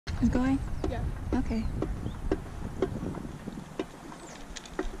It's going? Yeah. Okay.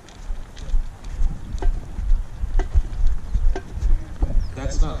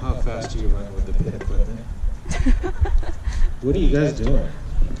 That's not how fast you run with the pit equipment. What are you guys doing?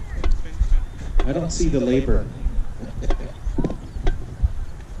 I don't see the labor.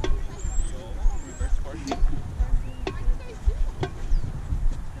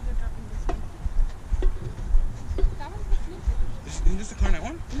 Isn't this the Clarinet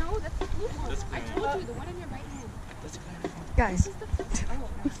one? No, that's the flute one. That's I told you, the one in your right hand. That's the Clarinet one. Guys.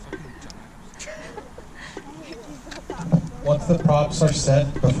 Once the props are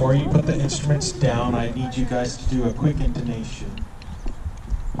set, before you put the instruments down, I need you guys to do a quick intonation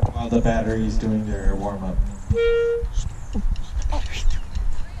while the battery is doing their warm-up.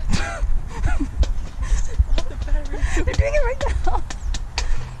 They're doing it right now.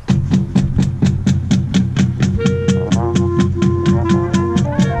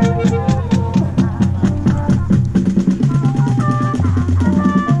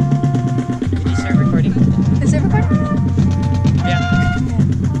 Did you start recording? Is it recording? Yeah.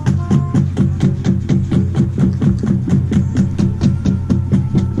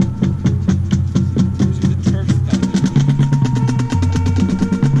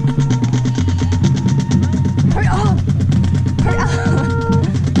 Hurry up! Hurry up!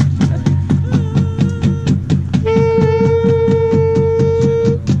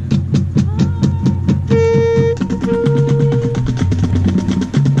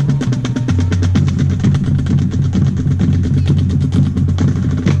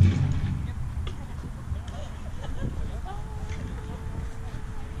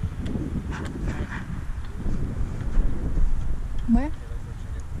 Where?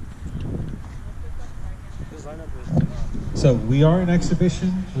 So we are an exhibition,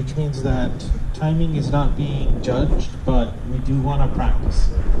 which means that timing is not being judged, but we do want to practice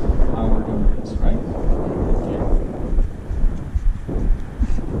how we're doing this, right?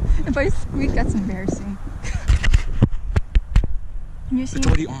 If I squeak, that's embarrassing. Can you see? It's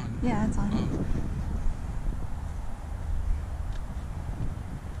already on. Yeah, it's on. Oh.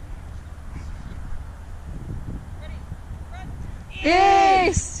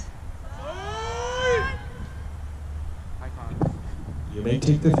 Ace! Icon. You may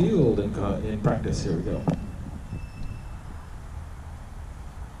take the field in practice. Here we go.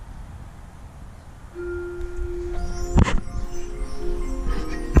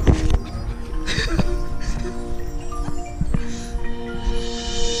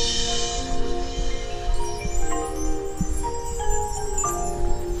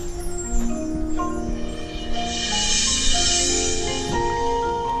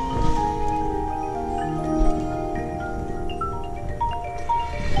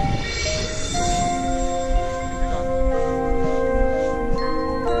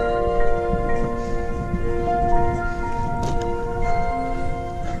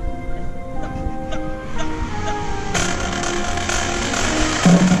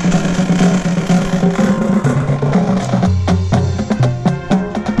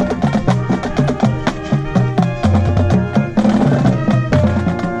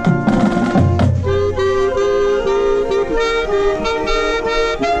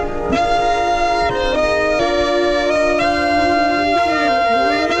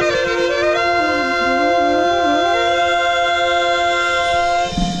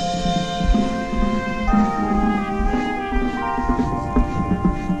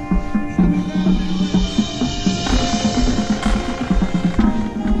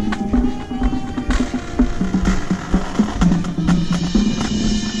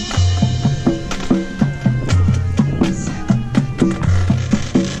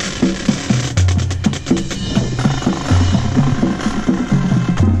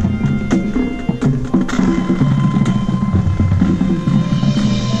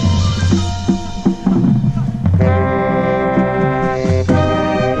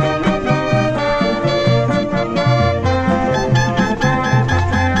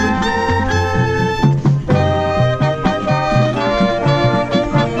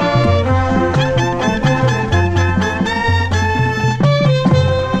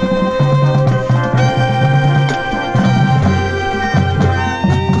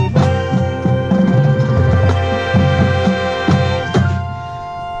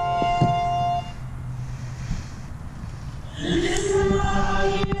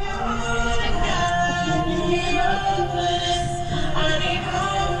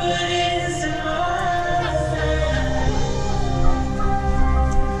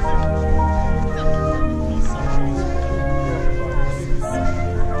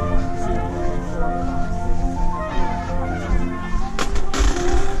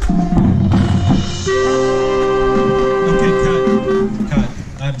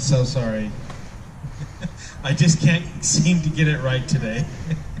 so sorry. I just can't seem to get it right today.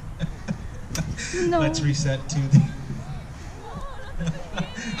 No. Let's reset to the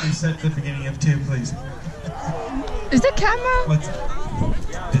reset to the beginning of 2, please. Is the camera? What's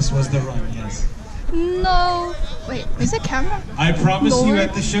this was the run, yes. No. Wait, is it camera? I promise you Lord.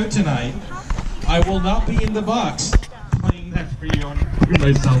 at the show tonight, I will not be in the box playing that for you on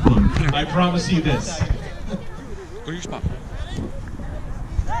my cell phone. I promise you this. Go to your spot.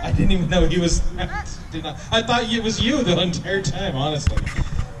 I didn't even know he was. I thought it was you the entire time, honestly.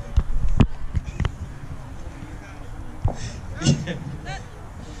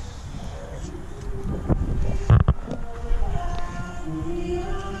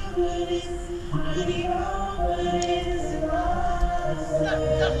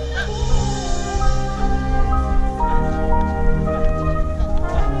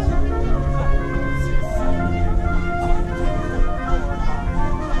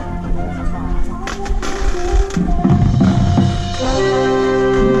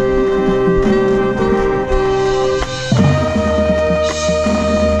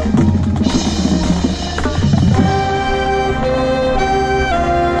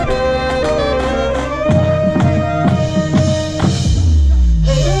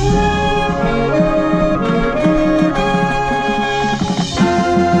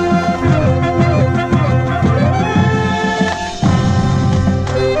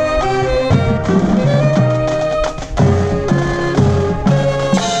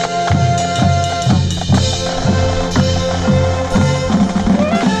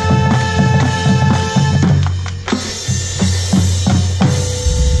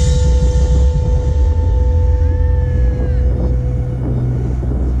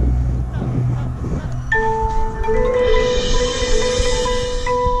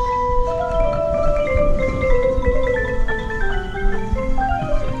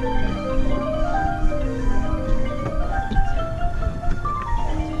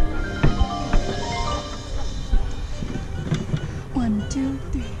 One, two,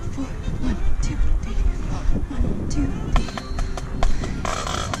 three, four. 1, 2, 3, 4. 1, 2, 3.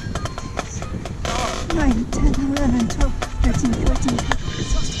 9, 10, 11, 12, 13, 14, 15.